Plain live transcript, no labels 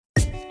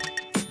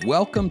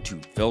Welcome to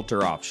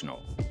Filter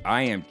Optional.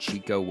 I am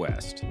Chico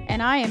West.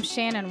 And I am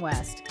Shannon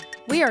West.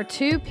 We are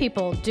two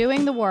people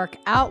doing the work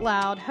out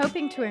loud,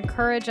 hoping to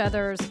encourage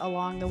others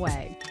along the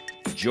way.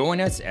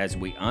 Join us as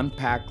we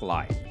unpack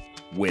life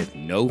with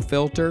no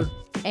filter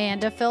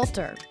And a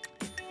filter.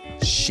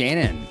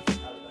 Shannon,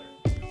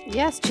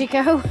 Yes,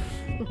 Chico.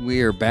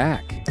 we are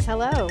back.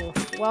 Hello.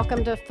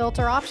 Welcome to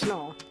Filter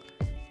Optional.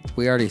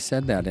 We already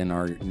said that in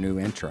our new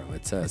intro.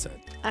 It says it.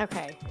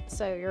 Okay,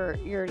 so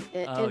your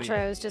intro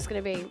is just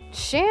going to be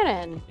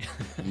Shannon.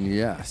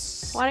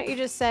 Yes. Why don't you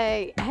just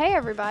say, "Hey,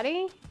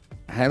 everybody"?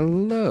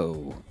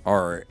 Hello,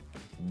 our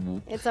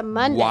It's a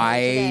Monday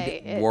wide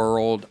today.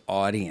 world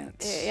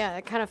audience. Yeah,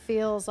 it kind of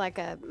feels like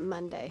a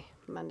Monday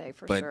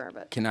for sure.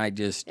 But Can I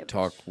just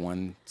talk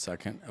 1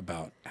 second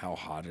about how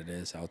hot it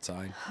is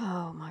outside?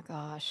 oh my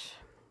gosh,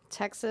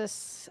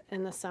 Texas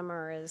in the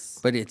summer is.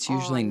 But it's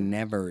usually on.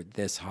 never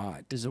this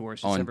hot. This is the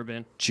worst on it's ever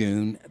been.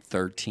 June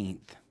 13th.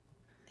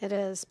 It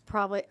is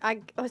probably.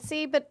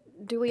 See, but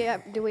do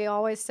we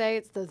always say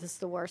this is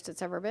the worst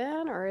it's ever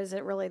been, or is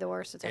it really the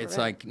worst it's ever been? It's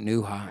like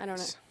new highs. I don't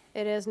know.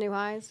 It is new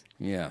highs.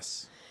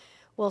 Yes.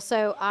 Well,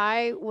 so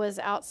I was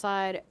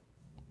outside.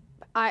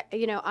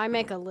 I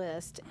make a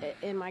list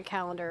in my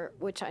calendar,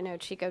 which I know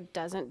Chico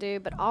doesn't do,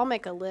 but I'll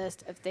make a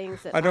list of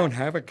things that I don't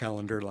have a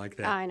calendar like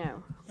that. I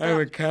know. I have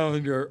a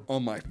calendar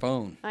on my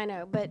phone. I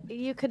know, but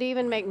you could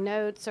even make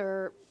notes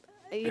or,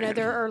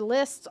 there are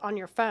lists on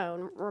your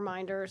phone,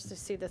 reminders to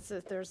see this.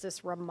 There's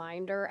this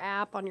reminder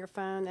app on your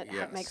phone that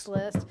Yes. makes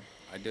lists.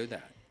 I do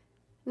that.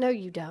 No,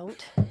 you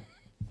don't.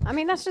 I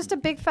mean, that's just a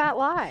big fat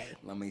lie.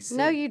 Let me see.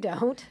 No, you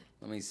don't.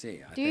 Let me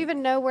see. Do you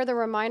even know where the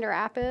reminder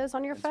app is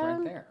on your It's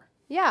phone? right there.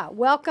 Yeah,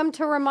 welcome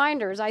to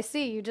reminders. I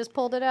see you just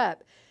pulled it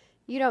up.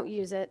 You don't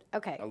use it.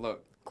 Okay. Oh,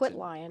 look. Quit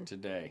lying.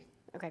 Today.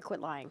 Okay, quit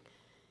lying.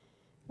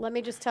 Let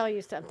me just tell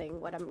you something.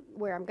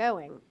 Where I'm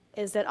going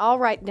is that I'll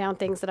write down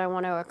things that I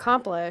want to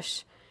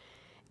accomplish,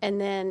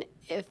 and then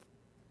if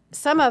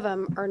some of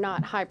them are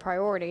not high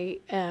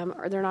priority,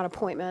 or they're not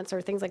appointments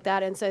or things like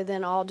that, and so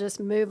then I'll just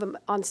move them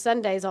on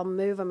Sundays. I'll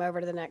move them over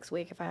to the next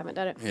week if I haven't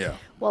done it. Yeah.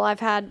 Well, I've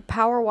had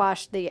power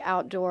wash the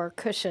outdoor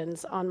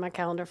cushions on my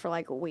calendar for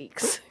like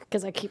weeks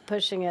because I keep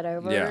pushing it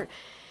over. Yeah.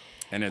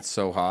 And it's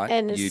so hot.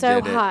 And it's You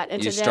so did it- hot.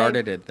 And you today,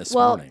 started it this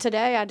well, morning.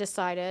 today I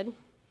decided,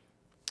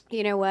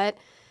 you know what?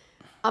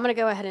 I'm going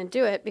to go ahead and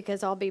do it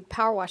because I'll be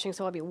power washing,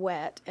 so I'll be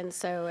wet. And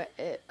so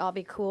I'll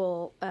be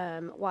cool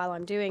while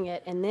I'm doing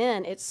it. And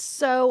then it's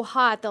so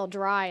hot, they'll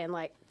dry in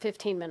like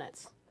 15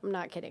 minutes. I'm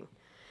not kidding.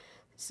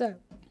 So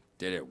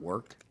Did it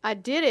work? I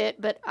did it,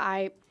 but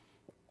I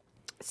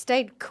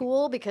stayed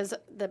cool because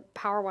the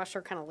power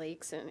washer kind of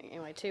leaks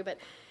anyway too.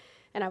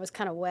 And I was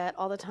kind of wet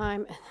all the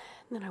time. And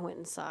then I went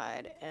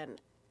inside and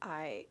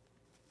I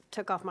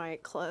took off my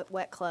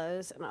wet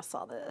clothes and I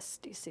saw this.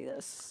 Do you see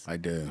this? I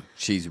do.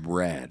 She's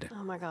red.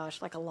 Oh my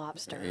gosh, like a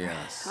lobster.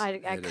 Yes, I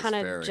it is kind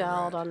of very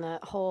gelled red. on the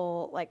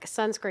whole, like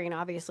sunscreen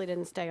obviously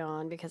didn't stay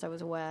on because I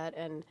was wet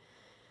and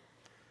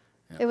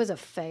it was a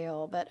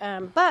fail.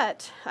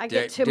 But I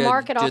get to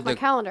mark it off my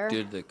calendar.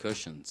 Did the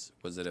cushions,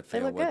 was it a They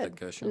fail look with good.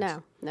 the cushions?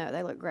 No,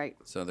 they look great.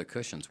 So the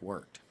cushions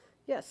worked.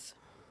 Yes.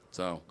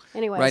 So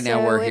Anyway, right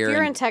now so we're if here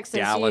you're in Texas, you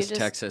Dallas, just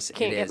Texas.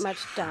 can't it get is much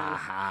done.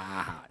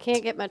 hot.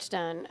 Can't get much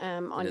done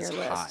on It your is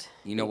list. hot.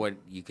 You know what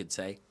you could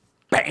say?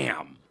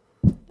 Bam.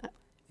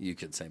 You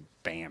could say,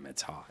 bam,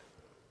 it's hot.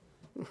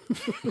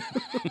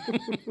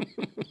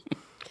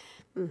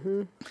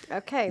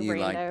 Okay, You Rando.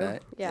 like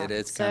that? Yeah. It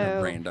is kind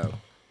of rando.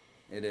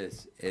 It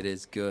is. It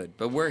is good.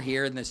 But we're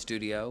here in the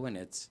studio, and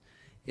it's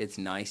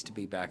nice to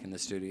be back in the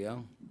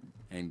studio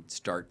and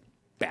start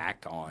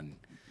back on,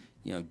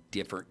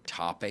 different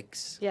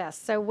topics.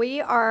 Yes. So we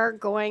are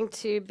going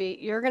to be.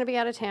 You're going to be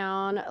out of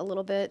town a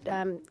little bit.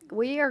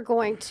 We are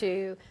going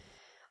to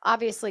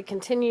obviously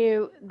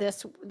continue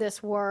this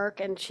work,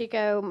 and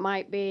Chico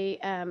might be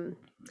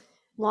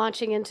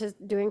launching into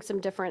doing some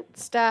different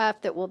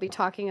stuff that we'll be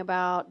talking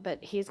about.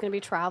 But he's going to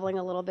be traveling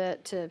a little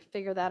bit to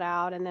figure that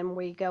out, and then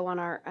we go on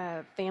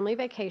our family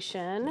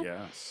vacation.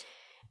 Yes.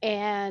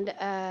 And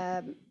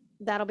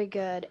that'll be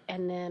good,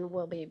 and then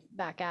we'll be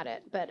back at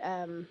it. But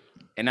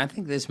And I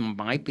think this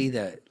might be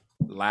the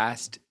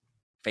last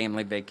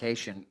family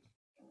vacation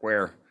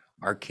where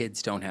our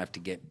kids don't have to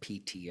get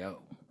PTO,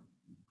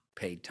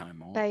 paid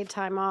time off. paid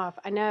time off.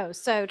 I know.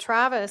 So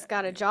Travis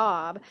got a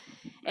job,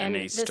 and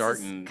he's this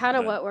starting is kind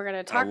of the what we're going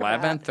to talk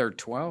about. 11th or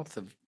 12th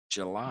of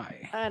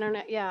July. I don't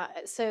know. Yeah.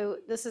 So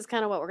this is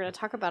kind of what we're going to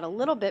talk about a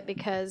little bit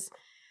because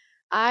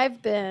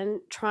I've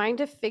been trying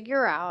to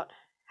figure out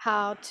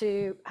how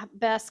to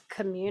best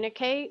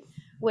communicate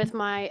with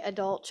my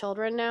adult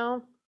children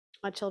now,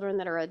 my children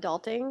that are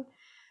adulting.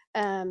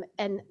 And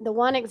the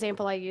one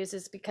example I use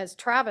is because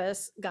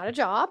Travis got a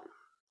job.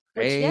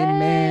 Which,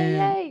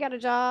 Amen. Yay, he got a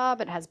job.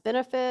 It has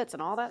benefits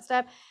and all that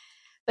stuff.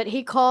 But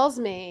he calls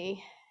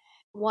me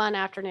one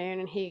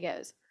afternoon and he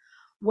goes,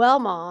 "Well,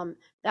 Mom,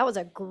 that was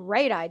a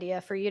great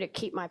idea for you to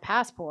keep my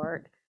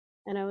passport."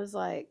 And I was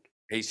like,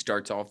 He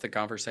starts off the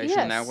conversation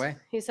that "Yes." way.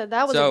 He said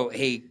that was So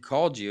he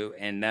called you,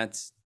 and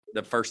that's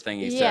the first thing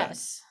he said.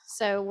 yes.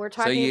 So we're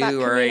talking about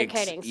you are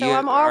communicating. So you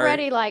I'm are-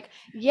 already like,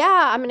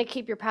 yeah, I'm going to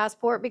keep your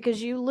passport because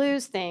you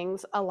lose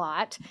things a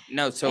lot.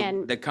 No, so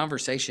And- the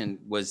conversation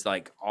was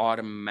like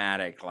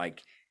automatic,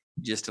 like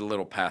just a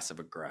little passive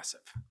aggressive.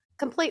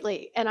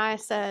 Completely. And I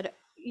said,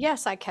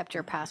 yes, I kept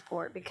your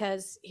passport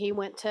because he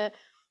went to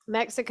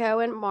Mexico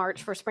in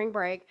March for spring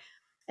break.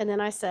 And then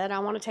I said, I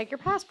want to take your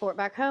passport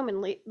back home and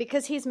leave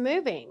because he's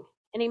moving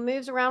and he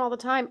moves around all the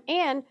time.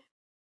 And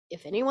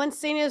if anyone's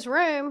seen his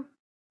room,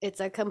 it's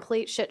a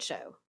complete shit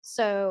show.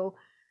 So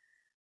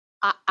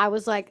I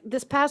was like,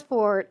 this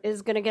passport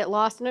is going to get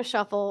lost in a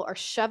shuffle or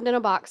shoved in a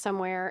box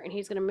somewhere and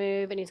he's going to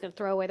move and he's going to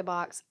throw away the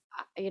box.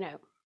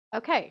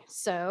 Okay.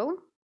 So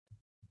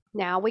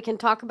now we can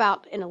talk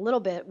about in a little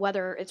bit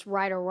whether it's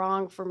right or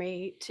wrong for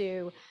me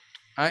to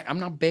I'm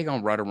not big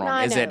on right or wrong. No,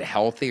 I Is it know.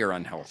 healthy or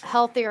unhealthy?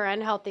 healthy or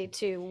unhealthy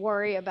to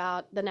worry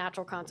about the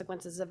natural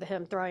consequences of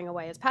him throwing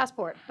away his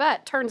passport.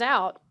 But turns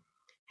out,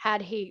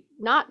 had he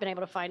not been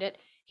able to find it,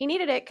 he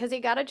needed it because he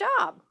got a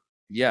job.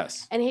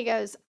 Yes. And he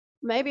goes,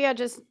 maybe I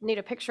just need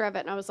a picture of it.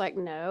 And I was like,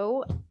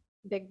 no,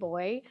 big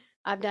boy.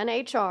 I've done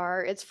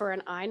HR. It's for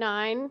an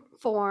I-9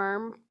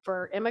 form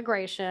for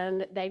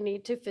immigration. They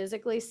need to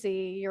physically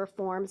see your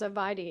forms of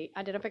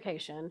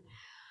identification.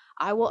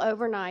 I will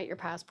overnight your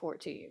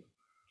passport to you.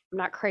 I'm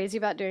not crazy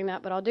about doing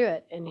that, but I'll do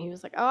it. And he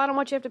was like, oh, I don't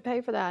want you to have to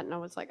pay for that. And I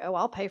was like, oh,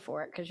 I'll pay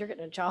for it because you're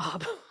getting a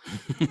job.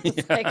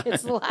 It's like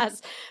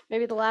it's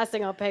maybe the last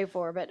thing I'll pay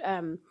for. But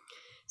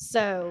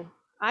so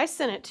I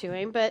sent it to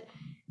him, but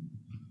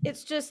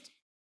it's just,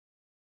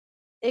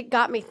 it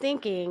got me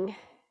thinking,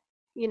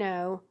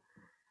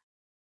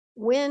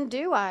 when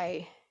do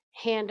I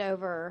hand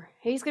over?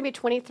 He's going to be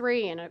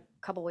 23 in a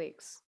couple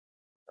weeks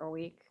or a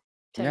week.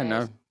 10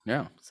 days,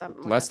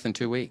 Something like less that. than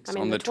 2 weeks. I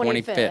mean, On the the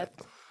 25th. 25th.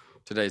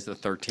 Today's the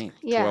 13th.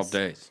 Yes. 12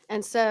 days.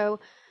 And so,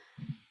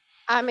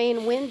 I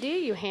mean, when do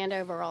you hand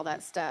over all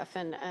that stuff?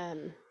 And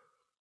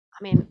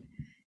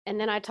and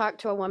then I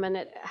talked to a woman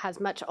that has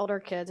much older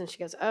kids, and she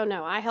goes, "Oh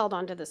no, I held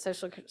on to the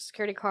social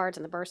security cards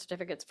and the birth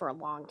certificates for a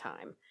long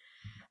time."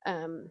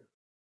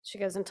 She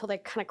goes, until they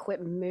kind of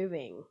quit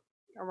moving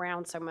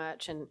around so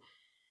much and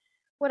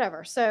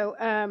whatever. So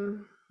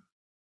I'm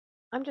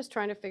just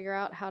trying to figure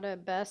out how to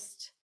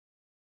best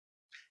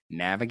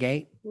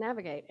Navigate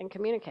and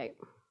communicate.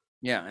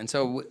 Yeah, and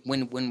so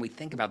when we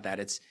think about that,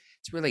 it's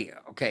really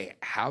okay.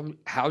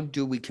 How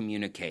do we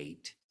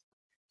communicate?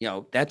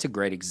 That's a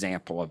great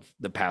example of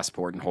the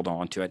passport and hold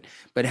on to it.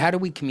 But how do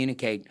we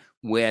communicate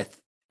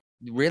with?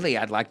 Really,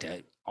 I'd like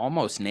to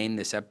almost name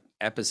this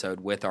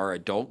episode with our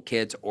adult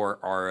kids or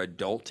our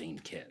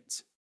adulting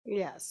kids.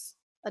 Yes,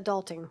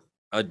 adulting.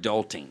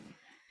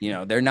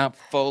 They're not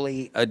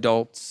fully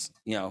adults,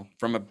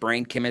 from a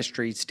brain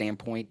chemistry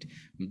standpoint.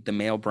 The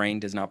male brain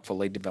does not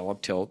fully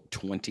develop till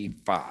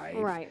 25.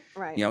 Right.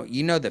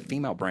 The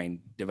female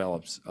brain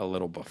develops a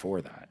little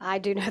before that. I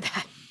do know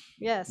that.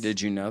 Yes. Did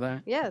you know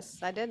that?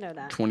 Yes, I did know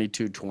that.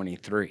 22,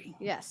 23.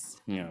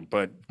 Yes.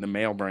 But the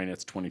male brain,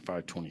 it's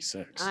 25,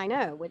 26. I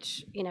know,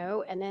 which,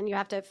 and then you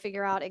have to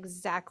figure out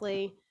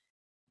exactly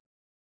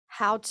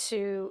how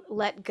to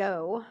let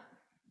go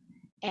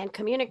and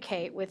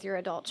communicate with your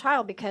adult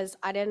child, because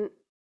I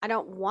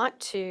don't want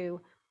to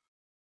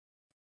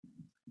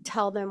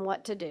tell them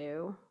what to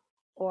do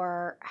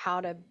or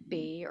how to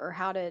be or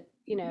how to,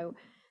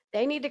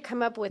 they need to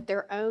come up with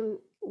their own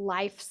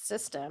life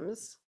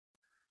systems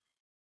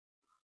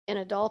in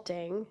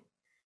adulting,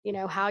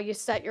 how you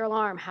set your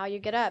alarm, how you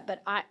get up.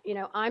 But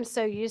I'm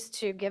so used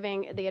to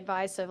giving the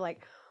advice of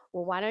like,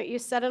 well, why don't you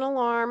set an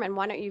alarm and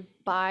why don't you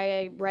buy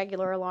a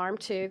regular alarm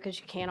too? Because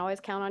you can't always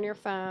count on your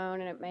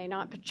phone and it may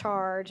not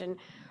charge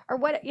or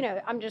what,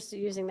 I'm just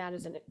using that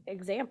as an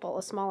example,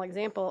 a small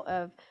example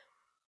of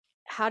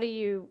how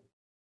do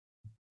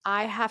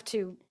I have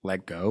to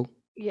let go.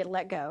 Yeah,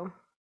 let go.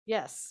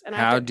 Yes. And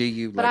how do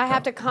you but let I go?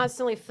 have to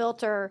constantly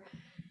filter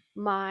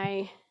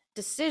my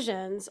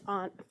decisions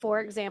on, for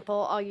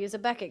example, I'll use a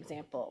Beck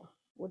example.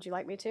 Would you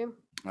like me to?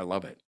 I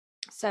love it.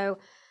 So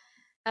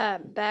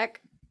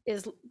Beck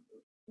is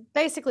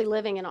basically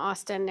living in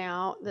Austin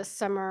now this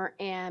summer,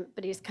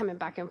 but he's coming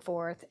back and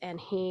forth, and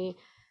he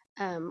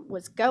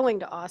was going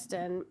to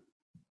Austin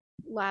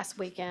last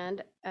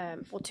weekend,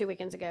 2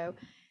 weekends ago,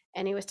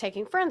 and he was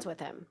taking friends with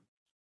him.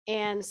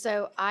 And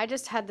so I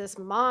just had this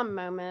mom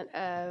moment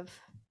of,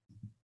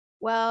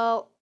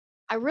 well,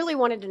 I really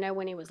wanted to know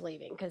when he was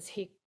leaving because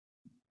he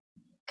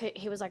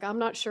was like, I'm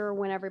not sure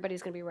when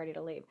everybody's going to be ready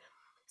to leave.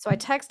 So I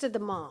texted the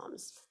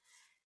moms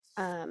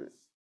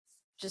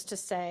just to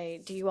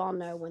say, do you all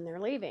know when they're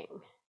leaving?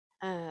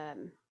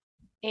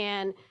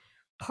 And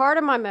part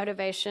of my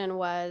motivation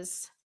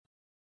was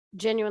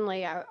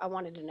genuinely, I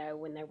wanted to know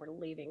when they were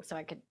leaving so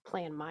I could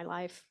plan my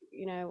life,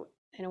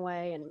 in a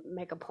way, and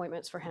make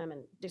appointments for him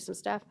and do some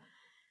stuff.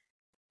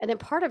 And then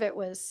part of it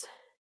was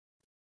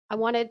I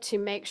wanted to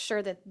make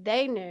sure that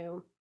they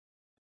knew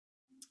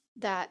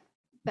that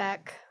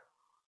Beck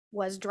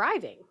was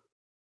driving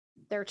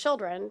their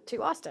children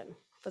to Austin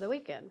for the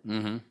weekend.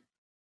 Mm-hmm.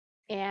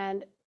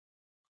 And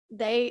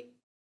they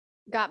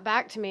got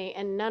back to me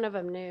and none of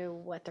them knew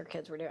what their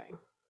kids were doing.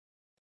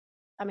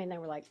 I mean, they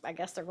were like, I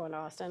guess they're going to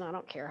Austin. I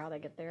don't care how they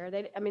get there.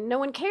 I mean, no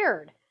one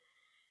cared.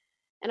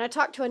 And I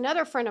talked to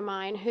another friend of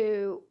mine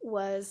who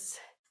was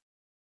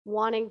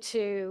wanting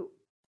to,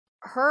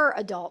 her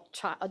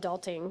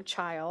adulting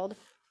child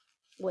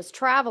was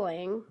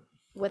traveling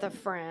with a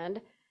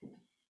friend,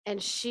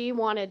 and she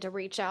wanted to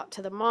reach out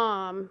to the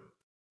mom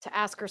to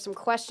ask her some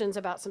questions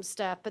about some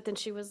stuff. But then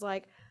she was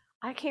like,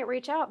 I can't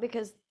reach out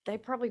because they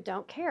probably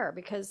don't care,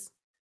 because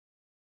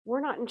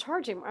we're not in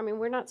charge anymore. I mean,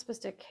 we're not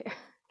supposed to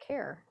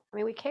care. I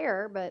mean, we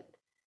care, but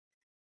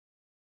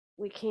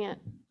we can't,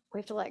 we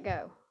have to let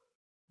go.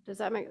 Does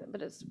that make,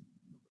 but it's,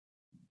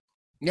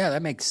 Yeah,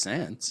 that makes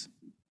sense.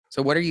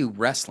 So what are you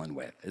wrestling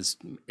with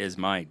is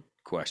my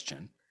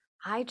question.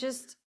 I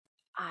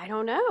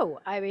don't know.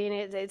 I mean,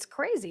 it's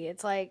crazy.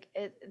 It's like,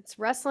 it's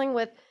wrestling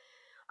with,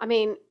 I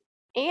mean,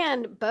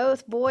 and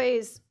both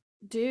boys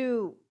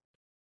do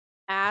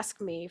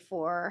ask me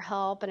for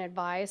help and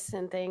advice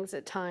and things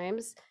at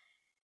times.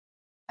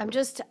 I'm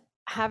just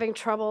having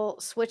trouble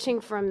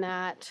switching from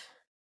the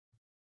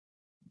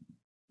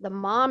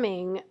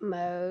momming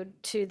mode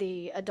to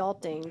the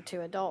adulting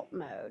to adult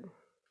mode.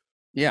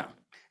 Yeah.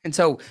 And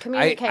so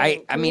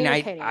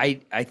Communicating.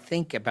 I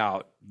think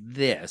about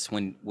this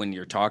when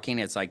you're talking,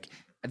 it's like,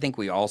 I think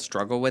we all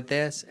struggle with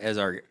this as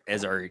our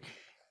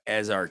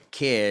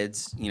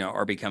kids,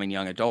 are becoming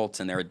young adults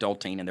and they're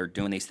adulting and they're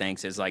doing these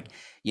things, is like,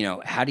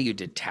 how do you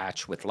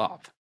detach with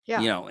love?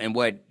 Yeah. And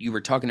what you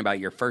were talking about,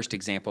 your first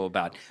example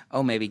about,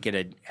 maybe get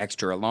an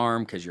extra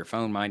alarm because your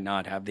phone might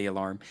not have the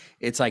alarm.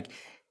 It's like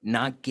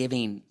not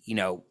giving,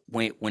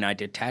 when I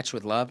detach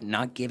with love,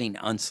 not giving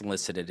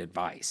unsolicited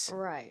advice.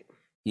 Right.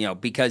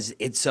 Because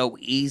it's so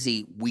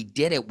easy. We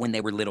did it when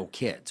they were little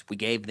kids. We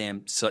gave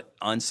them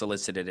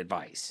unsolicited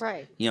advice.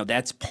 Right.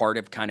 That's part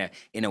of kind of,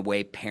 in a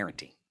way,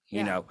 parenting,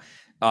 Yeah.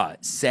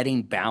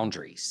 Setting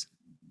boundaries,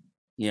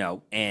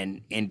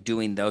 and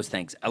doing those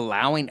things,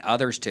 allowing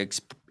others to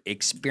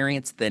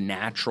experience the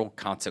natural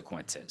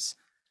consequences.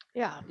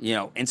 Yeah.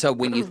 And so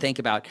when you think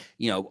about,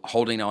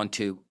 holding on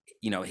to,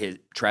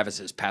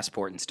 Travis's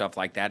passport and stuff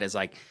like that, is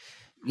like,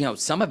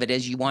 some of it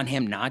is you want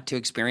him not to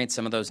experience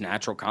some of those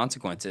natural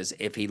consequences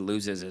if he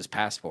loses his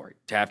passport,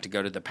 to have to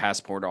go to the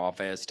passport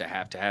office, to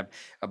have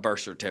a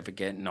birth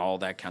certificate and all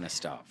that kind of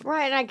stuff.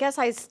 Right. And I guess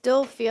I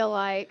still feel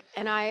like,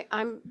 and I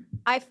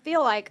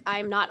feel like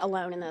I'm not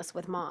alone in this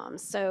with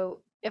moms.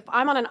 So if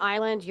I'm on an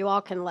island, you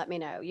all can let me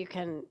know. You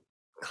can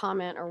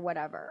comment or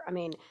whatever. I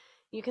mean,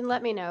 you can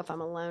let me know if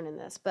I'm alone in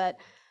this, but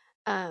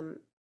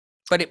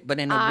But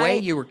in a way,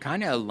 you were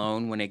kind of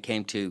alone when it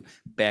came to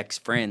Beck's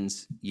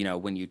friends,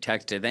 when you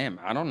texted them.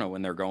 I don't know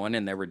when they're going,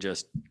 and they were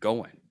just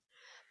going.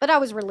 But I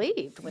was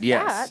relieved with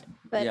that.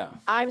 But yeah.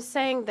 I'm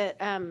saying that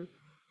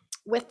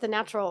with the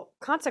natural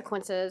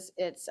consequences,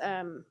 it's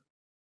I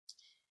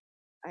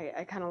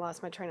kind of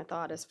lost my train of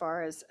thought as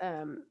far as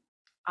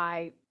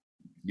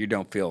You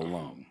don't feel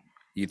alone.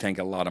 You think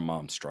a lot of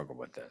moms struggle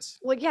with this.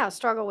 Well, yeah,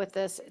 struggle with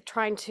this,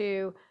 trying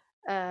to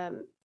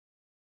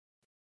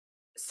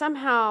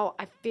somehow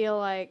I feel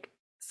like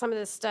some of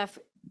this stuff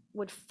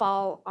would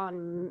fall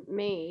on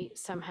me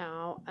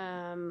somehow.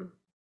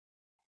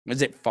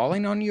 Is it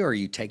falling on you, or are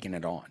you taking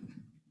it on?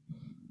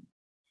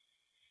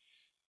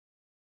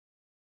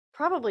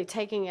 Probably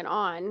taking it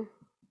on.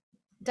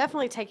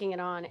 Definitely taking it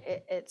on.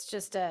 It's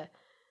just I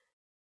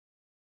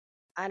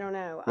don't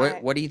know.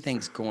 What do you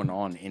think's going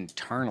on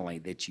internally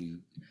that you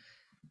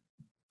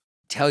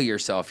tell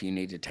yourself you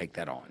need to take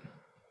that on?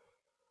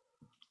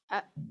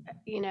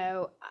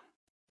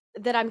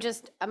 That I'm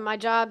just, my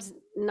job's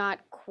not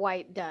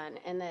quite done,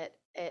 and that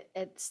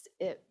it's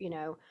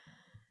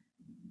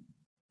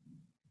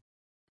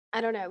I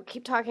don't know,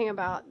 keep talking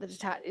about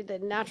the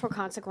natural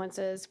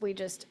consequences.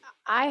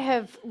 I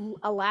have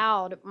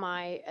allowed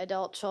my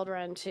adult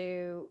children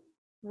to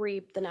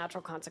reap the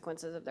natural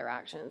consequences of their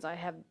actions. I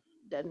have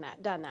done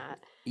that.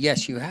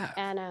 Yes, you have.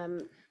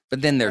 And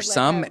but then there's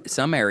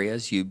some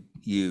areas you've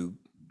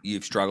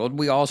struggled.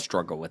 We all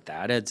struggle with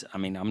that.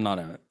 I'm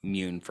not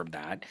immune from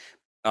that.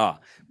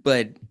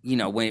 But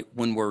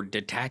when we're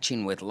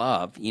detaching with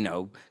love,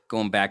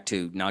 going back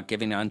to not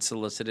giving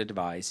unsolicited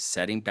advice,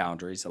 setting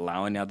boundaries,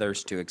 allowing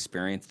others to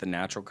experience the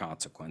natural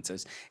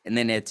consequences, and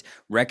then it's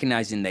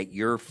recognizing that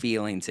your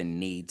feelings and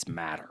needs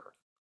matter.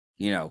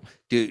 When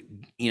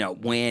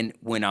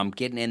I'm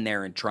getting in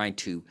there and trying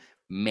to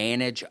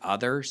manage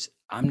others,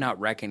 I'm not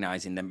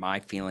recognizing that my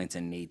feelings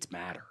and needs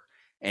matter.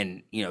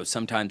 And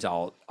sometimes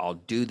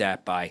I'll do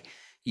that by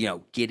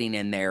getting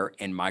in there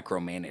and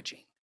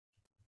micromanaging.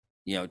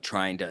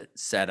 Trying to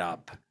set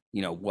up,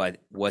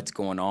 what's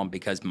going on,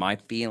 because my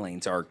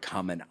feelings are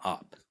coming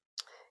up.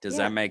 Does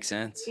that make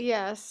sense?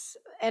 Yes.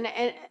 And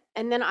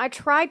then I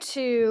try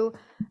to,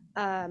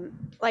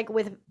 like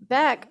with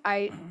Beck,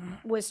 I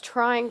was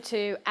trying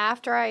to,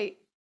 after I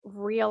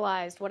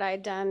realized what I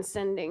had done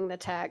sending the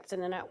text,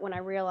 and then when I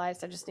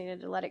realized I just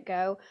needed to let it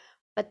go.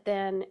 But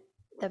then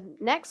the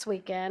next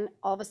weekend,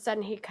 all of a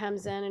sudden he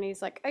comes in and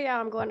he's like, oh yeah,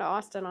 I'm going to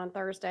Austin on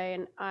Thursday.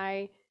 And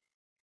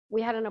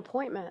we had an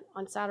appointment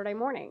on Saturday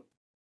morning,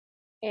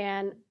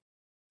 and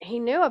he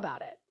knew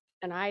about it.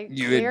 And I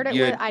You cleared had- it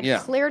you with had- I yeah.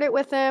 cleared it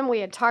with him. We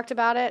had talked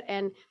about it,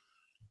 and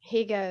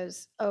he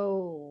goes,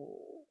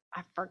 "Oh,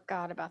 I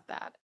forgot about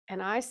that."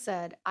 And I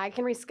said, "I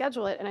can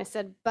reschedule it." And I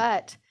said,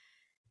 "But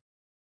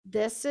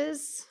this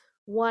is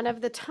one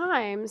of the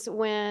times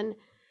when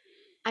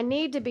I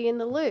need to be in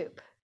the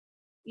loop.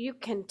 You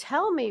can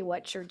tell me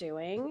what you're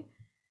doing,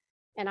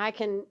 and I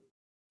can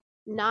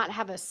not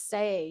have a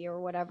say or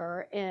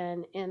whatever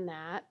in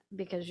that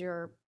because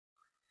you're,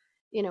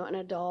 an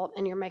adult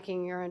and you're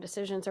making your own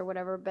decisions or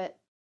whatever, but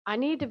I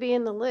need to be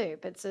in the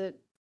loop. It's a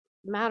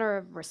matter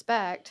of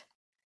respect."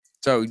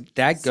 So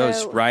that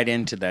goes So- right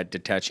into that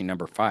detaching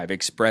number 5,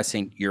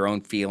 expressing your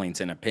own feelings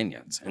and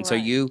opinions. And so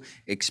Right. you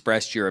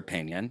expressed your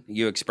opinion,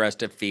 you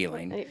expressed a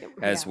feeling as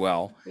Yes,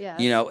 well. yes.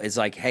 It's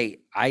like,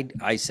 hey,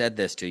 I said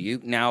this to you.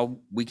 Now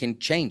we can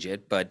change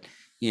it, but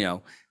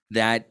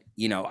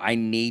I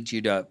need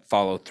you to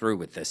follow through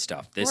with this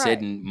stuff. This Right.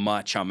 isn't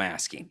much I'm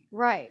asking.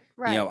 Right,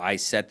 right, I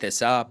set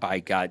this up. I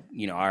got,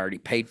 I already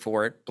paid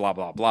for it, blah,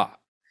 blah, blah.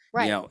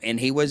 right, And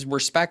he was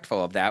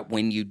respectful of that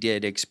when you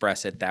did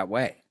express it that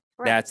way.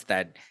 right. That's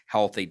that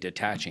healthy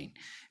detaching.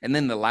 And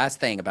then the last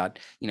thing about,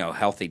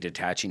 healthy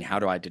detaching, how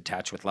do I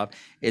detach with love,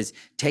 is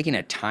taking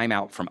a time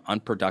out from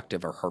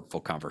unproductive or hurtful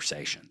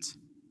conversations.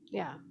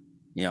 Yeah,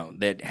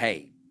 That,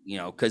 hey,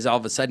 because all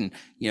of a sudden,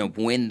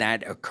 when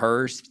that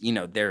occurs,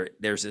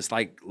 there's this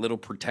like little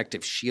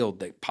protective shield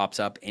that pops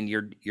up and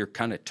you're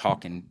kind of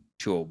talking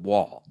to a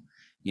wall.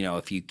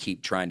 If you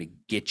keep trying to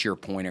get your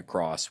point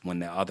across when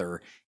the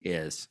other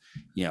is,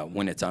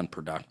 when it's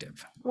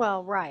unproductive.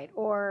 well, right,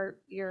 or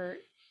you're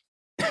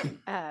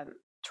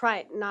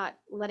not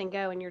letting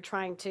go, and you're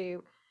trying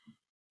to,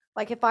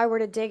 like, if I were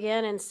to dig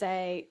in and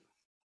say,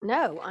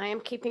 "No, I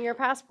am keeping your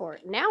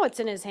passport," now it's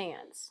in his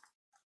hands.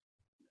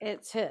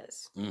 It's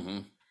his, Mm-hmm.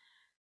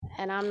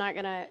 and I'm not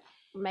gonna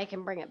make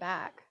him bring it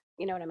back.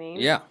 You know what I mean?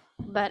 Yeah.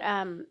 But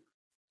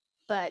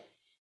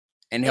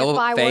And if he'll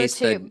I were face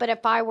to, but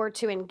if I were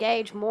to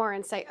engage more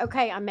and say,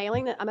 "Okay, I'm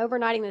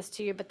overnighting this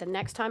to you, but the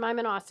next time I'm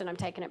in Austin, I'm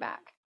taking it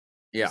back."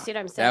 yeah, You see what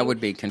I'm saying? that would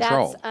be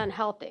control. That's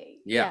unhealthy.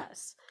 Yeah.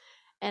 Yes.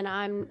 And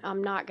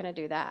I'm not going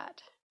to do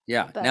that.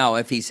 Yeah. but- Now,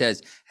 if he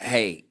says,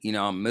 hey,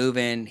 I'm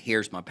moving,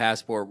 here's my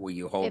passport, will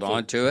you hold If he-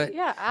 on to it?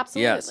 Yeah, Yes.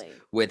 absolutely.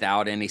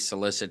 Without any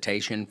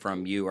solicitation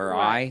from you or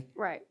Right,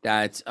 right.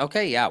 that's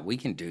okay. Yeah, we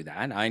can do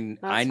that. I know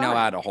fine.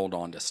 how to hold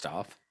on to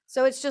stuff.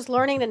 So it's just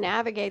learning to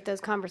navigate those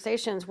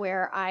conversations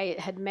where I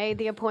had made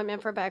the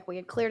appointment for Beck, we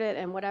had cleared it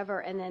and whatever,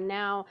 and then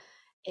now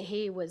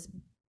he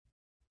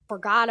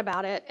forgot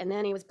about it, and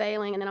then he was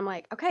bailing, and then I'm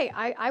like, okay,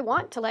 I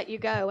want to let you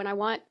go, and I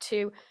want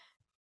to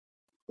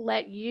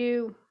let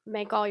you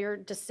make all your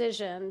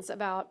decisions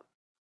about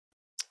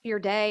your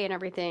day and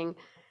everything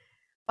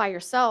by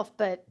yourself,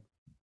 but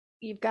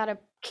you've got to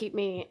keep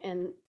me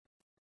in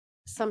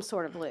some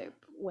sort of loop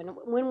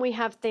when we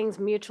have things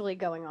mutually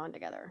going on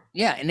together.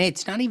 Yeah. And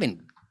it's not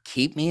even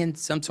keep me in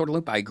some sort of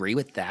loop. I agree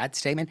with that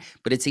statement,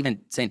 but it's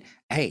even saying,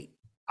 hey,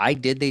 I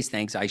did these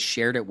things. I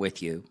shared it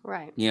with you,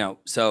 Right.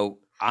 so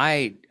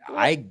I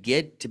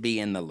get to be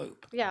in the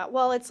loop. Yeah.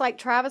 Well, it's like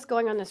Travis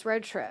going on this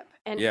road trip,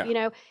 and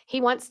Yeah. he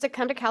wants to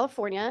come to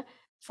California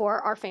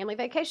for our family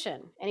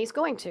vacation, and he's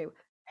going to,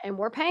 and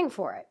we're paying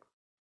for it.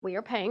 We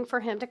are paying for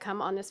him to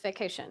come on this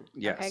vacation. Okay.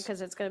 Yes.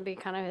 Because it's going to be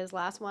kind of his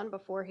last one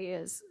before he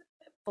is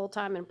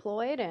full-time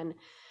employed. And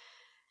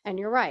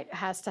you're right,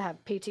 has to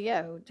have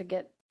PTO to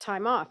get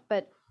time off.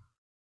 But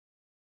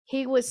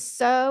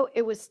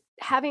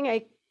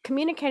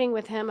communicating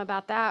with him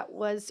about that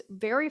was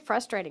very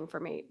frustrating for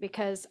me,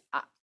 because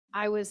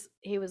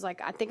he was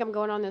like, I think I'm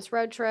going on this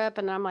road trip.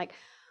 And I'm like,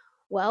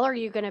 well, are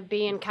you going to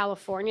be in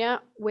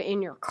California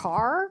in your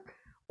car,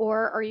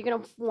 or are you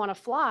going to want to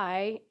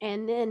fly?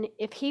 And then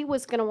if he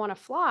was going to want to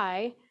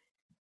fly,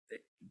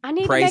 I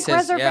need Prices, to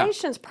make yeah,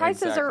 reservations.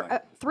 Prices are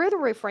exactly. through the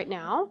roof right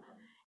now.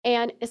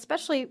 And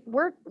especially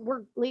we're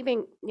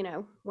leaving,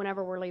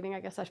 whenever we're leaving. I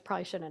guess I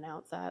probably shouldn't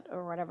announce that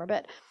or whatever,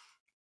 but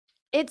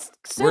it's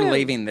soon. We're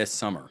leaving this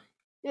summer.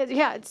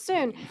 Yeah, it's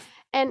soon.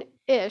 And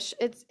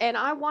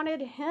I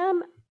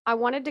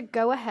wanted to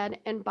go ahead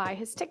and buy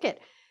his ticket.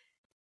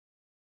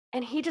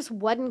 And he just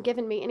wasn't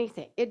giving me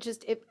anything. It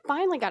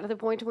finally got to the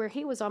point where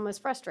he was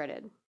almost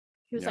frustrated.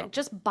 He was Yeah. like,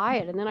 just buy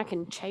it and then I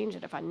can change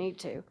it if I need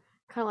to.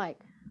 Kind of like,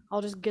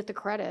 I'll just get the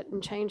credit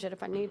and change it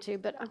if I need to.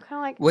 But I'm kind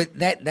of like, Well,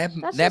 that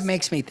just-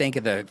 makes me think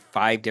of the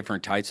 5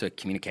 different types of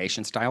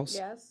communication styles.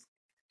 yes.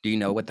 Do you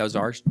know what those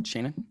are,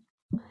 Shannon?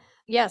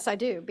 Yes, I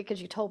do,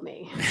 because you told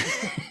me.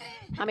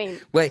 I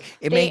mean, Well,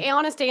 the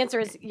honest answer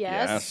is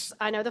yes. Yes.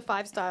 I know the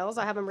 5 styles.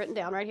 I have them written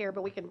down right here,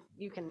 but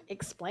you can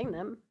explain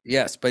them.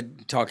 yes,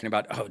 but talking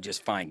about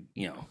just fine,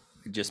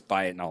 just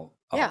buy it and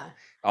Yeah.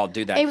 I'll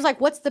do that. He was like,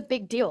 what's the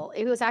big deal?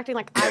 He was acting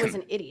like I was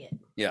an idiot.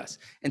 Yes.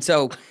 And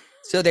so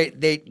So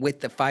they with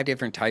the 5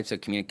 different types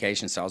of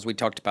communication styles, we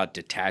talked about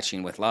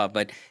detaching with love,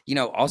 but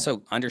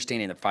also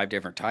understanding the 5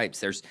 different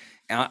types.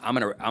 I'm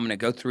gonna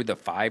go through the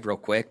 5 real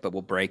quick, but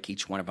we'll break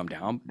each one of them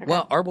down.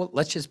 Okay.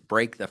 Let's just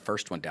break the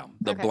first one down.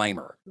 The Okay.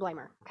 blamer.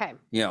 Blamer. Okay.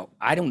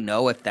 I don't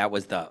know if that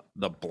was the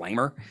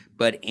blamer,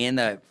 but in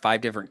the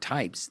 5 different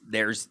types,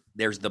 there's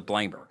the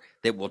blamer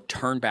that will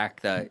turn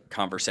back the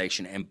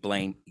conversation and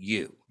blame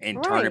you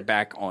and turn Right. it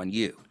back on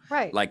you.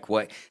 Right. Like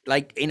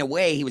in a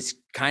way, he was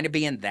kind of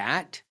being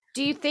that.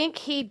 Do you think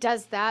he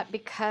does that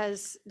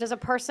does a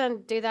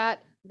person do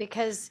that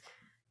because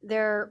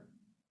they're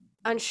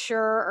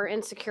unsure or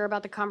insecure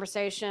about the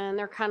conversation?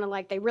 They're kind of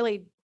like,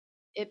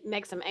 it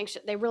makes them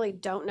anxious. They really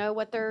don't know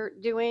what they're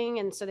doing.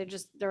 And so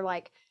they're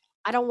like,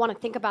 I don't want to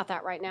think about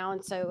that right now.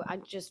 And so I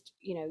just,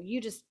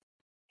 you just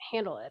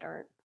handle it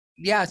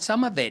Yeah,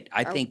 some of it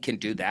I Or- think can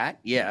do that.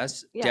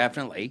 Yes, Yeah.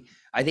 definitely.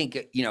 I think,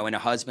 in a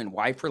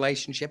husband-wife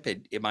relationship,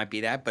 it might be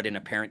that, but in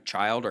a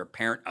parent-child or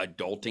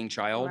parent-adulting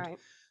child, right.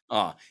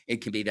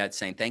 it can be that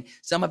same thing.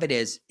 Some of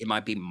it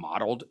might be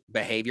modeled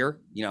behavior.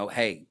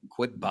 Hey,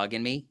 quit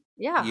bugging me.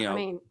 Yeah. You know- I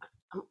mean,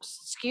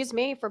 excuse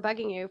me for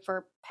bugging you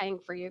for paying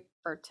for you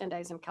for 10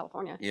 days in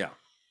California. Yeah.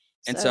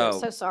 And so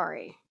so-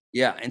 sorry.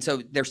 Yeah, and so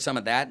there's some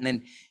of that, and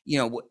then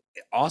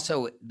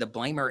also the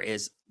blamer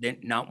is then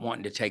not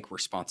wanting to take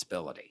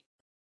responsibility.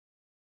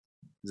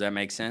 Does that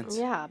make sense?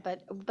 Yeah,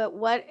 but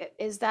what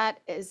is that?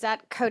 Is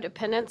that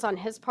codependence on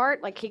his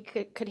part? Like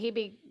could he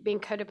be being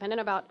codependent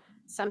about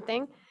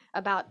something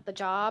about the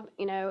job?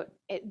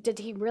 Did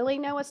he really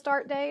know a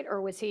start date,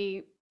 or was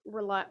he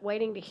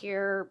waiting to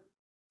hear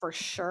for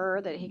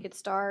sure that he could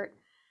start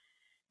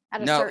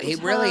at a No, certain he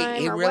time?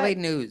 really or really what?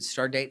 knew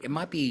start date. It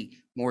might be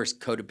more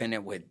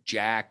codependent with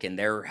Jack, and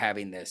they're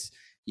having this.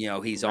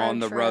 He's on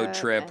the road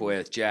trip and-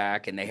 with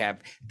Jack, and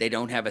they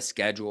don't have a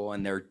schedule,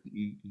 and they're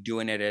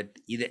doing it at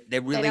either. They They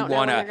really don't know when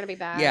want they're to. going to be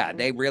back. Yeah, and-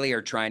 they really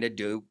are trying to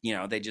do.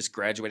 They just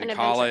graduated An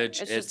adventure.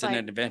 college. It's It's just an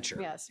like- adventure.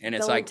 yes, and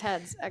it's Bill like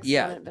Ted's Excellent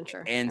yeah,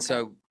 Adventure. and Okay.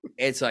 so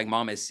it's like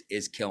mom is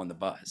killing the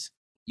buzz.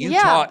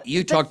 Yeah, but-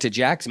 talked to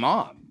Jack's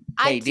mom,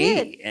 I KD,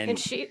 did, and and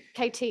she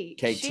KT.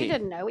 KT. She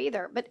didn't know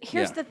either. But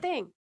here's Yeah. the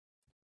thing.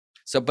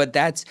 so. But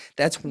that's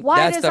Why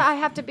that's does the I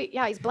have to be?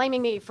 Yeah, he's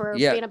blaming me for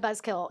Yeah. being a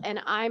buzzkill,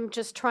 and I'm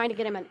just trying to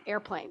get him an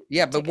airplane.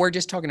 yeah. But ticket. we're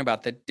just talking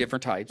about the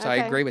different types. I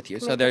Okay. agree with you.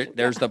 So Communication,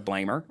 there's yeah. the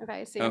blamer.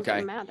 Okay, see, I'm Okay.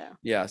 getting mad though.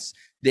 Yes.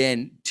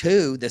 Then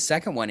 2, the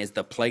second one is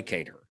the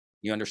placator.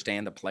 You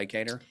understand the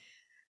placator?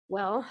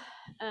 Well,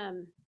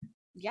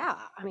 yeah,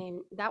 I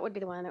mean, that would be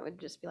the one that would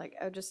just be like,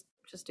 oh, just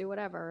do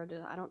whatever.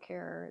 I don't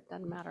care. It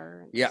doesn't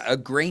matter. Yeah, Just-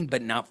 agreeing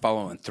but not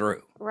following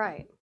through.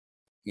 right.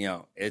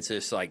 It's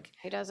just like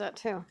He does that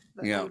too.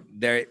 But,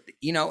 there.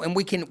 And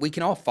we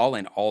can all fall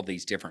in all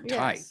these different yes,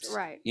 types.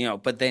 right.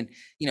 But then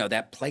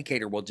that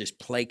placator will just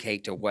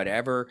placate to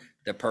whatever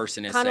the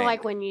person is Kind of saying.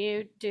 like when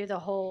you do the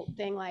whole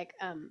thing, like,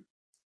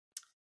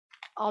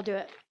 I'll do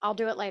it. I'll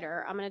do it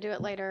later. I'm gonna do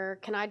it later.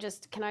 Can I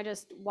just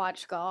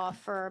watch golf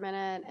for a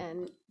minute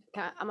and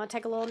I'm gonna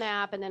take a little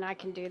nap and then I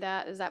can do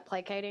that? Is that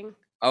placating?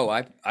 Oh,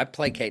 I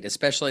placate,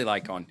 especially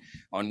like on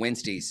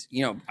Wednesdays.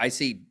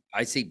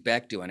 I see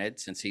Beck doing it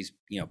since he's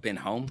been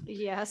home.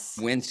 Yes.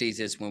 Wednesdays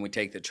is when we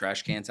take the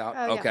trash cans out.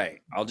 Oh, yeah. Okay,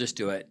 I'll just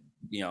do it.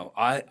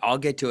 I'll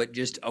get to it.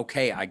 Just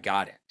okay, I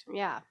got it.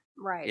 Yeah.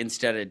 Right.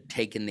 Instead of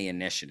taking the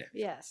initiative.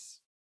 yes.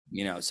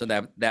 So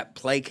that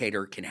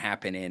placator can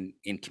happen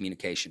in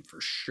communication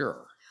for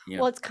sure.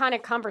 Well, it's kind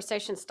of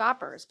conversation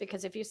stoppers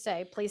because if you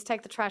say, please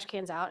take the trash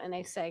cans out, and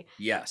they say,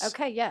 Yes,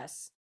 okay,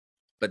 yes,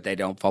 but they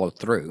don't follow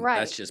through. Right.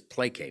 That's just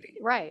placating.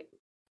 right.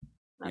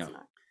 That's Yeah.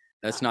 not.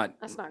 That's not.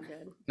 That's not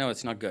good. No,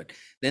 it's not good.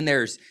 Then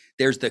there's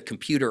the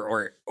computer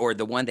or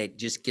the one that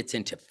just gets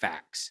into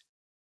facts.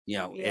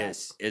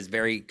 Yes. Is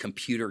very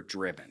computer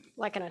driven,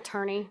 Like an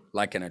attorney.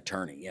 like an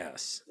attorney.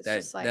 Yes, It's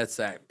just like, that's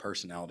that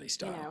personality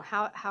style.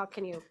 How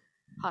can you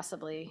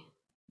possibly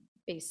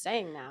be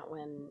saying that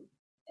when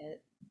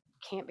it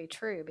can't be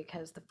true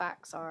because the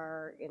facts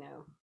are,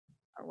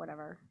 or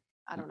whatever.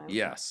 I don't know.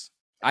 Yes.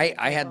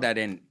 I had Well- that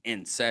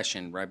in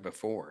session right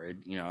before.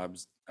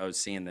 I was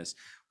seeing this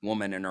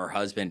woman and her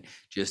husband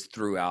just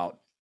threw out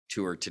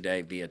to her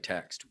today via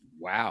text.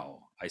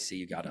 Wow, I see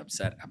you got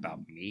upset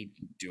about me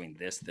doing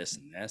this, this,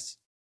 and this.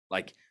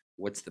 Like,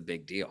 what's the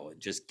big deal? It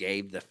just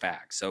gave the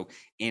facts. So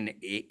in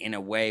a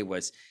way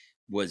was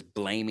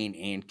blaming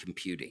and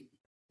computing.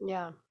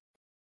 Yeah.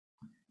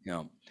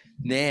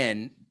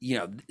 Then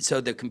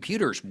so the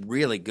computer's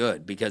really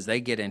good because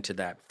they get into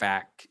that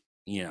fact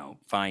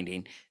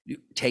finding,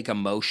 take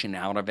emotion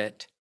out of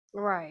it.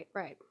 Right.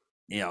 Right.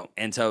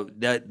 And so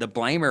the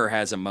blamer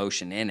has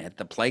emotion in it.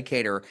 The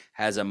placator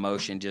has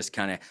emotion, just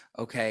kind of,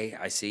 okay,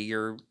 I see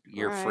you're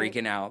Right.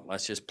 freaking out.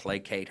 Let's just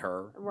placate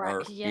her. Right.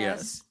 Or,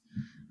 Yes.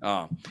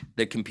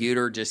 the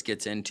computer just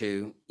gets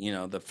into,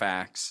 the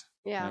facts.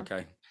 Yeah.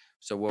 Okay.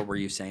 So what were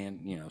you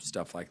saying?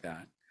 Stuff like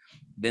that.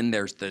 Then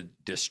there's the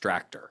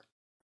distractor.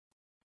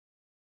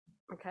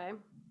 Okay.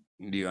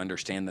 Do you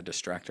understand the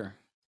distractor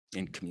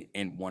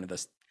in one of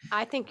the?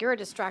 I think you're a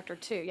distractor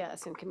too.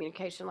 Yes, in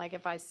communication. Like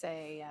if I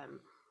say,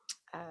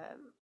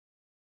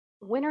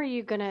 when are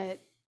you going to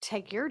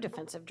take your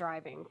defensive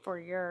driving for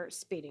your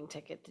speeding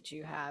ticket that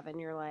you have? And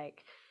you're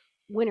like,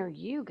 when are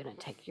you going to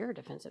take your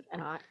defensive?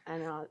 And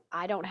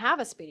I don't have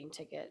a speeding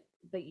ticket,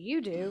 but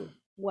you do.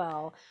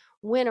 Well,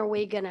 when are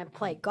we going to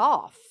play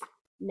golf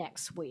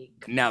next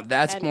week? Now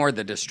that's And- more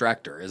the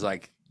distractor is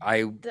like,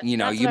 you that's you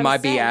what I'm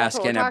might be saying. That's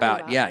what we're asking talking about,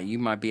 about. yeah, you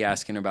might be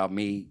asking about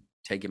me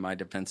taking my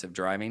defensive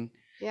driving.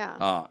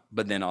 Yeah.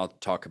 But then I'll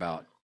talk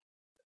about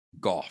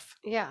golf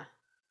Yeah.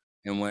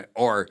 and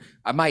or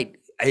I might,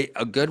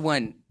 a good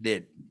one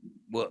that,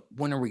 well,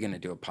 when are we going to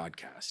do a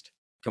podcast?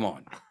 Come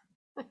on.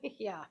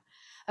 Yeah.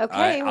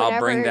 Okay. I'll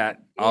bring whenever- that.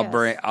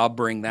 yes. I'll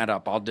bring that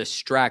up.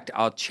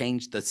 I'll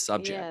change the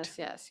subject.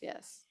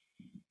 Yes.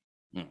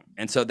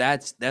 And so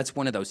that's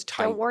one of those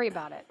type. Don't worry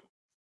about it.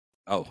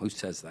 Oh, who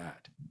says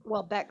that?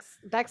 Well,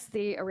 Beck's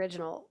the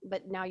original,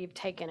 but now you've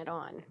taken it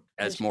on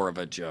As more of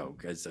a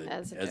joke, as a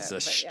as a joke,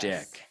 but shtick.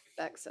 yes,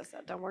 Beck says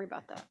that. Don't worry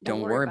about that.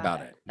 Don't worry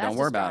about it. That's Don't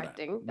worry about it.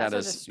 distracting. That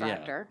That's is a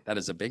distractor. that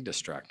is a big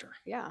distractor.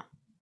 Yeah.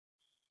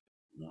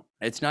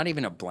 It's not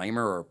even a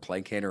blamer or a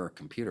placater or a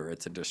computer.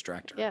 It's a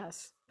distractor.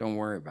 Yes. Don't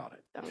worry about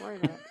it. Don't worry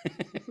about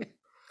it.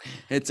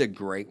 It's a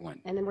great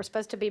one. And then we're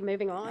supposed to be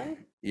moving on.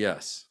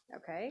 Yes.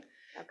 Okay.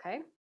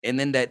 And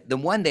then the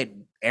one that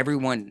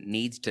everyone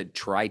needs to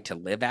try to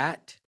live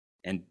at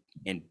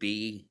and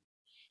be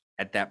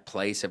at that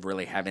place of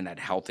really having that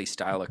healthy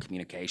style of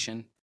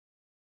communication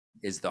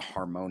is the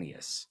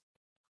harmonious.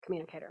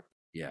 Communicator.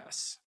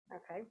 Yes.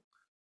 Okay.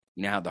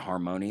 You know how the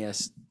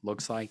harmonious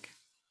looks like?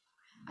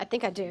 I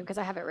think I do because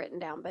I have it written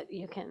down, but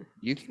you can.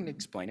 You can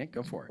explain it.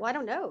 Go for it. Well, I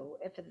don't know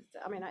if it's,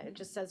 it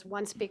just says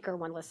one speaker,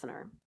 one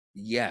listener.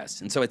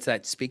 Yes. And so it's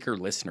that speaker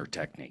listener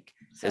technique.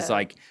 It's So-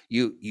 like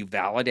you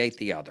validate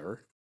the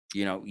other,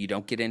 you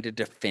don't get into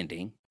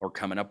defending or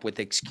coming up with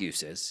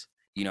excuses.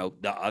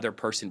 The other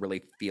person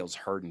really feels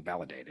heard and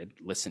validated,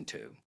 listened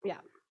to. Yeah.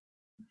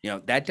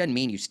 That doesn't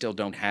mean you still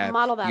don't have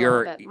Model that a your,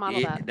 little bit.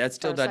 Model that that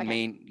still for a doesn't second.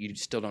 mean you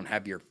still don't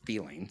have your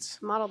feelings.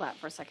 Model that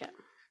for a second.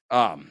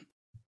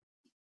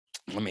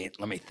 Let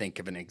me think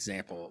of an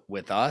example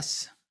with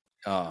us.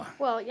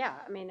 Well, yeah.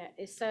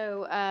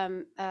 So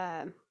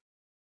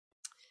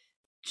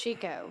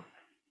Chico,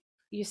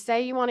 you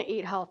say you want to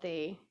eat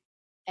healthy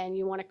and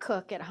you want to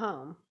cook at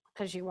home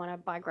because you want to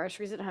buy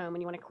groceries at home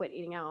and you want to quit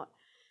eating out.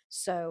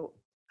 So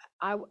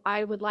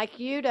I would like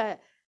you to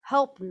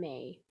help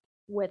me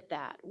with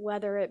that,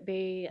 whether it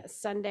be a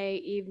Sunday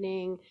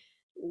evening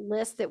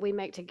list that we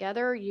make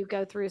together. You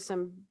go through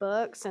some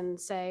books and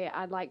say,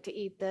 I'd like to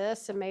eat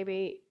this. And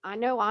maybe I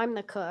know I'm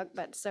the cook,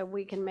 but so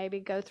we can maybe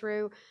go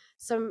through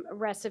some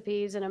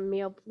recipes and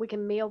we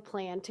can meal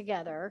plan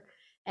together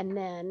and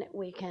then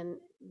we can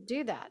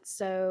do that.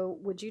 So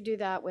would you do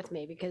that with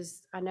me?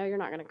 Because I know you're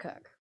not going to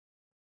cook.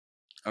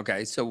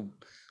 Okay. So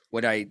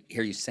what I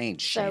hear you saying,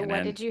 Shannon. So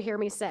what did you hear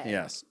me say?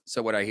 Yes.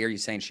 So what I hear you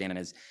saying, Shannon,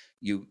 is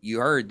you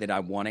heard that I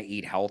want to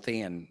eat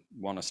healthy and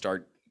want to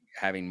start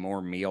having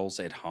more meals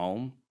at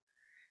home.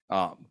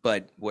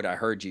 But what I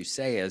heard you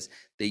say is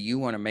that you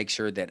want to make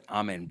sure that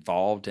I'm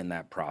involved in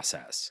that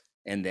process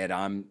and that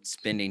I'm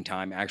spending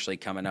time actually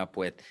coming up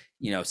with,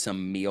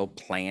 some meal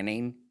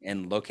planning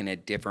and looking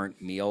at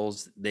different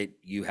meals that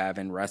you have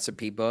in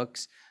recipe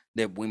books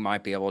that we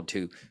might be able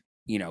to,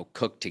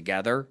 cook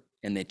together,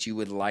 and that you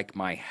would like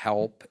my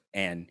help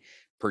and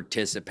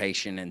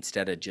participation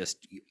instead of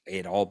just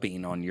it all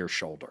being on your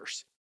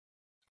shoulders.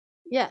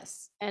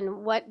 Yes.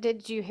 And what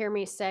did you hear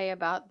me say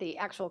about the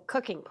actual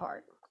cooking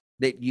part?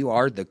 That you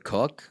are the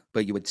cook,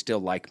 but you would still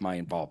like my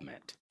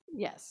involvement.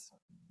 Yes.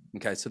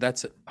 Okay, so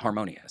that's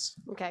harmonious.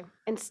 Okay.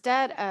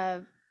 Instead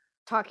of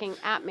talking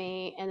at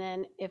me and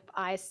then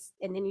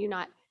and then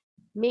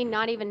me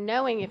not even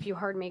knowing if you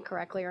heard me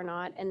correctly or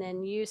not, and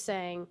then you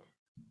saying,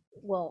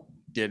 well,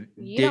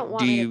 you don't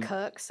want me to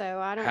cook, so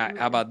I don't.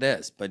 How about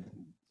this? But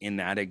in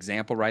that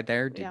example right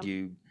there, did Yeah.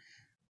 you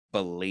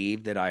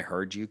believe that I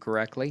heard you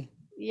correctly?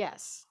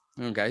 Yes.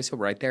 Okay, so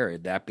right there,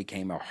 that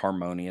became a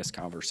harmonious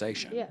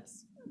conversation.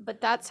 Yes.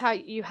 But that's how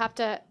you have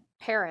to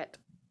parrot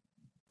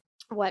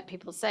what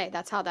people say.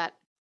 That's how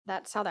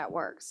that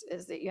works,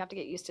 is that you have to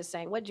get used to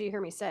saying, what did you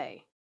hear me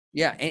say?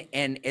 Yeah,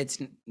 and it's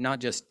not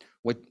just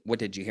what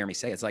did you hear me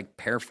say? It's like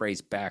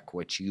paraphrase back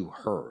what you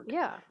heard.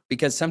 Yeah.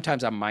 Because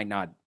sometimes I might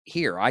not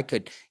hear. I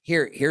could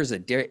hear.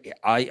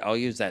 I'll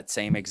use that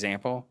same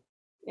example.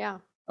 Yeah.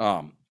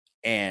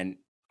 And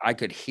I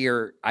could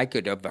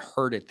have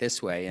heard it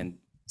this way and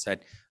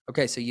said,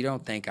 okay, so you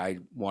don't think I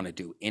want to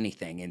do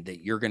anything and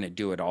that you're going to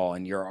do it all,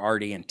 and you're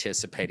already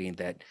anticipating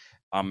that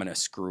I'm going to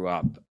screw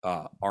up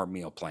our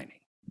meal planning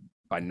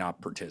by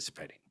not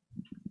participating.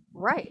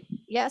 Right.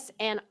 Yes.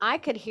 And I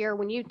could hear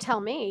when you tell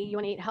me you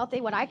want to eat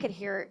healthy, what I could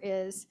hear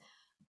is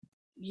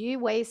you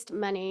waste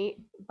money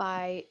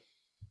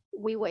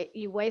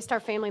you waste our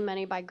family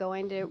money by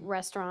going to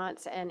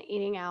restaurants and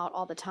eating out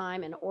all the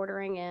time and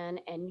ordering in,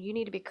 and you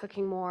need to be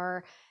cooking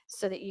more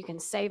so that you can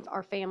save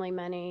our family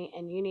money,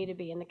 and you need to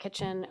be in the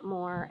kitchen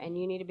more, and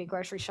you need to be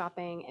grocery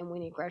shopping, and we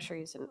need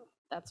groceries. And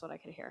that's what I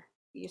could hear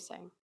you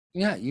saying.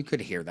 Yeah, you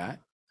could hear that.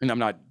 And I'm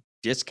not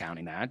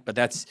discounting that, but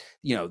that's,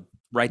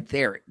 right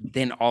there.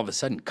 Then all of a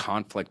sudden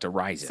conflict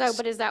arises. So,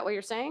 but is that what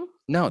you're saying?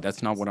 No,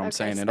 that's not what I'm Okay,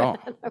 saying at so- all.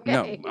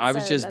 No, okay, I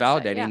was so just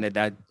that's right, validating yeah.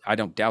 that I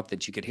don't doubt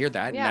that you could hear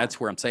that. Yeah. And that's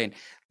where I'm saying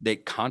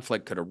that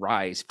conflict could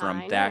arise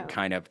from I that know.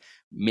 kind of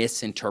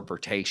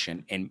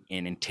misinterpretation and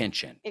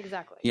intention.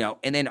 Exactly.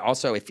 And then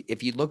also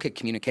if you look at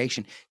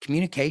communication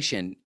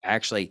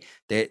actually,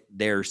 that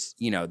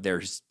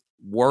there's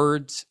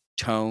words,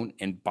 tone,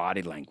 and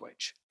body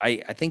language.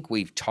 I think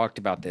we've talked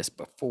about this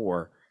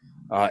before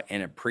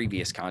in a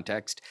previous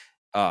context.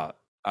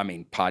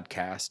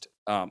 Podcast.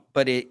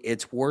 But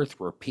it's worth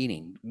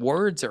repeating.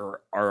 Words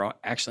are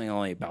actually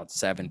only about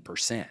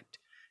 7%.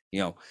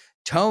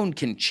 Tone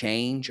can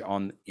change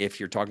if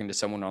you're talking to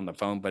someone on the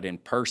phone, but in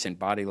person,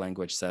 body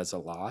language says a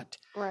lot.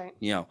 Right.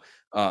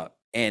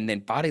 And then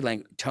body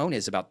language tone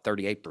is about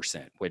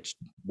 38%, which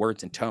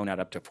words and tone add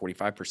up to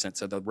 45%.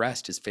 So the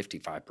rest is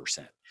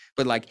 55%.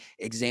 But like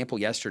example,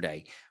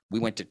 yesterday we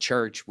went to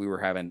church. We were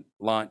having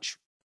lunch.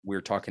 We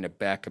were talking to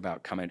Beck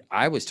about coming.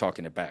 I was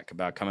talking to Beck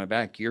about coming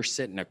back. You're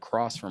sitting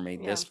across from me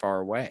this far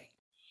away.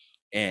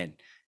 And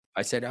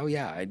I said, oh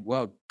yeah,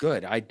 well,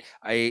 good. I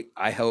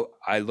hope,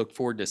 I look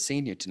forward to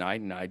seeing you tonight.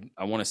 And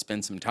I want to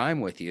spend some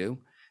time with you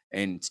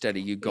instead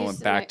of you going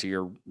back to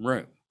your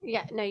room.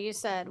 Yeah, no, you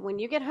said when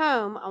you get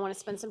home, I want to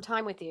spend some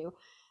time with you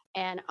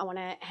and I want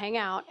to hang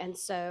out. And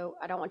so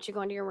I don't want you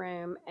going to your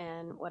room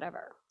and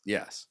whatever.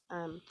 Yes.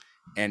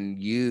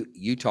 And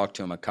you talked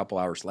to him a couple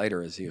hours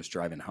later as he was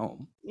driving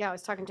home. Yeah, I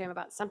was talking to him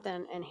about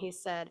something and he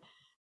said,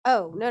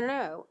 oh,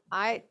 no.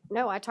 I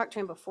talked to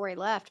him before he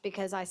left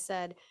because I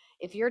said,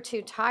 if you're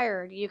too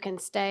tired, you can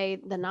stay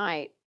the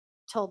night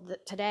till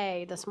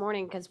today, this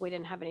morning, because we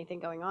didn't have anything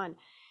going on.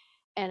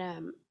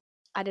 And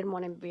I didn't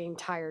want him being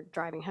tired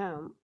driving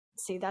home.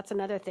 See, that's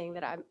another thing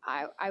that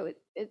I would,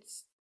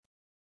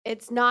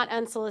 it's not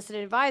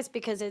unsolicited advice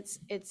because it's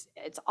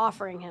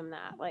offering him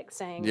that, like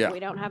saying, we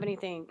don't have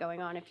anything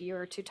going on. If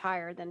you're too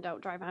tired, then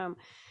don't drive home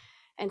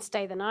and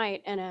stay the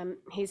night. And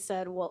he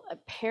said, well,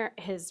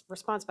 his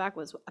response back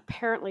was,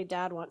 apparently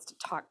Dad wants to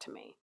talk to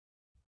me.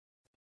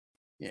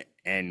 Yeah.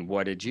 And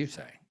what did you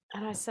say?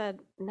 And I said,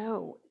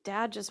 no,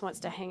 Dad just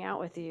wants to hang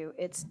out with you.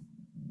 It's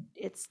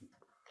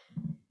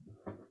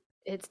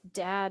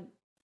dad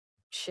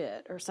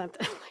shit or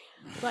something.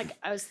 Like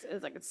it was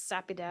like it's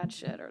sappy dad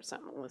shit or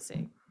something. Let's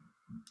see.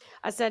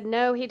 I said,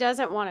 no, he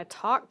doesn't want to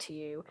talk to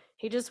you.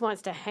 He just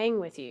wants to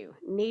hang with you.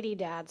 Needy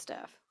dad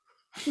stuff.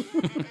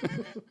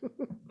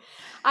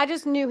 I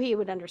just knew he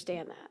would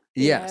understand that.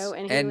 Yes.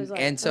 And he was like,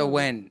 and so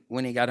oh.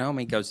 when he got home,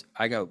 he goes,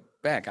 I go,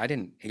 Beck,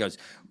 he goes,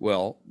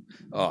 well,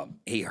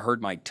 he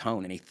heard my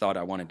tone and he thought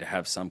I wanted to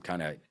have some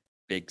kind of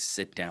big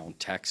sit down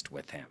text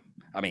with him.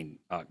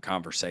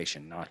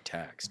 Conversation, not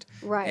text.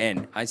 Right.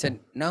 And I said,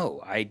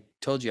 no, I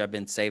told you I've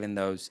been saving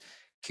those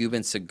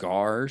Cuban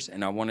cigars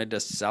and I wanted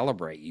to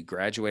celebrate. You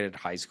graduated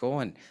high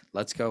school and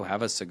let's go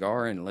have a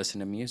cigar and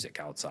listen to music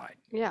outside.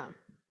 Yeah.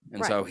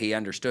 And so he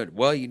understood,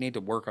 well, you need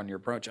to work on your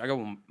approach. I go,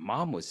 well,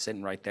 Mom was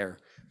sitting right there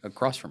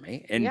across from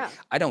me. And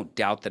I don't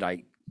doubt that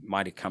I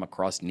might have come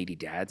across needy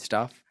dad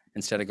stuff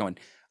instead of going,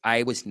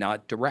 I was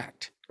not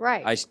direct.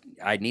 Right.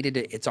 I needed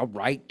to, it's all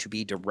right to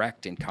be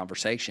direct in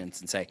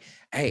conversations and say,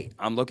 hey,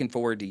 I'm looking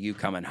forward to you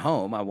coming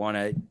home. I want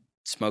to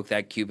smoke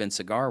that Cuban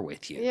cigar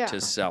with you to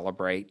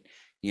celebrate,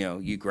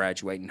 you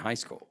graduating high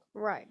school.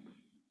 Right.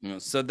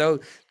 So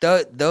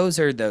those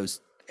are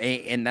those,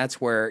 and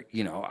that's where,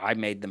 I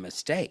made the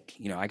mistake.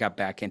 I got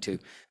back into,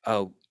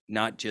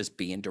 not just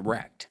being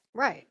direct.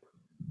 Right.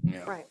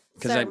 Right.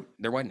 Because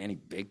there wasn't any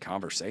big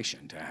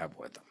conversation to have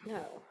with him.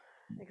 No.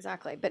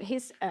 Exactly. But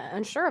he's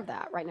unsure of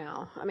that right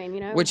now. I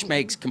mean, which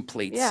makes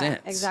complete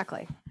sense.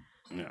 Exactly.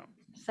 Yeah.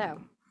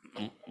 So.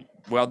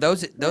 Well,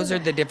 those are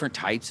the different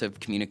types of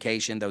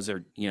communication. Those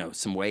are,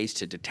 some ways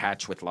to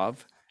detach with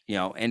love,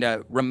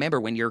 and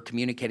remember when you're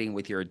communicating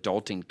with your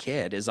adulting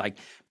kid is like,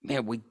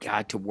 man, we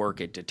got to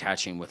work at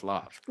detaching with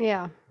love.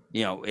 Yeah.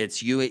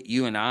 It's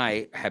you and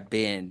I have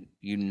been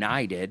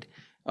united.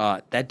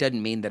 That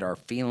doesn't mean that our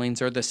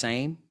feelings are the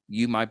same.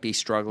 You might be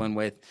struggling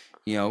with,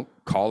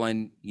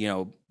 calling,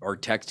 or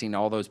texting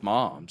all those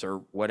moms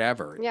or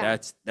whatever. Yeah.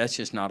 That's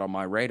just not on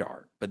my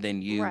radar. But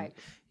then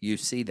you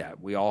see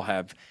that we all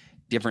have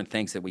different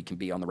things that we can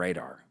be on the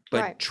radar,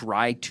 but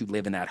try to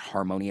live in that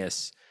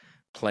harmonious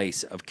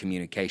place of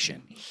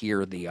communication.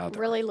 Hear the other.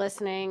 Really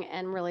listening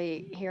and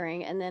really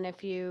hearing. And then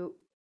if you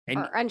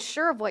are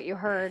unsure of what you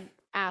heard,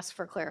 ask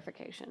for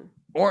clarification.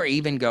 Or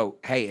even go,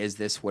 hey, is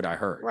this what I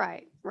heard?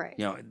 Right.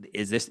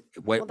 Is this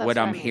what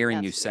I'm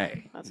hearing you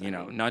say?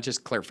 Not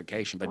just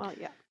clarification, but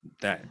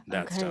that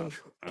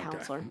stuff.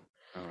 Counselor. Okay.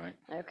 All right.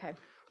 Okay.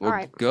 Well, all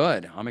right.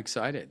 Good. I'm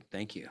excited.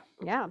 Thank you.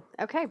 Yeah.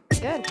 Okay.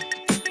 Good.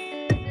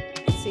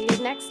 See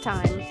you next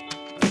time.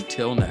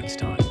 Until next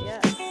time.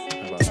 Yeah.